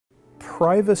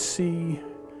Privacy,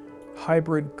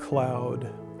 hybrid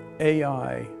cloud,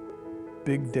 AI,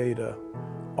 big data,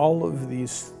 all of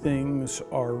these things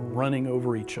are running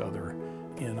over each other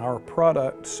in our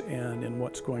products and in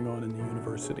what's going on in the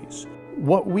universities.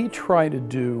 What we try to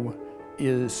do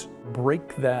is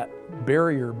break that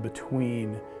barrier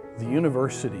between the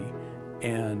university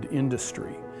and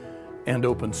industry and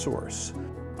open source.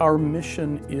 Our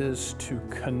mission is to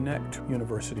connect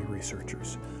university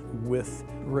researchers with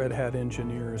Red Hat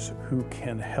engineers who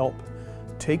can help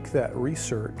take that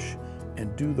research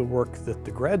and do the work that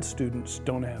the grad students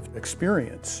don't have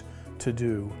experience to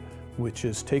do, which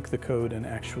is take the code and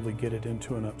actually get it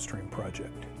into an upstream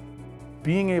project.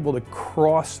 Being able to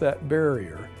cross that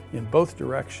barrier in both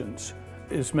directions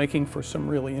is making for some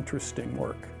really interesting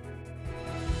work.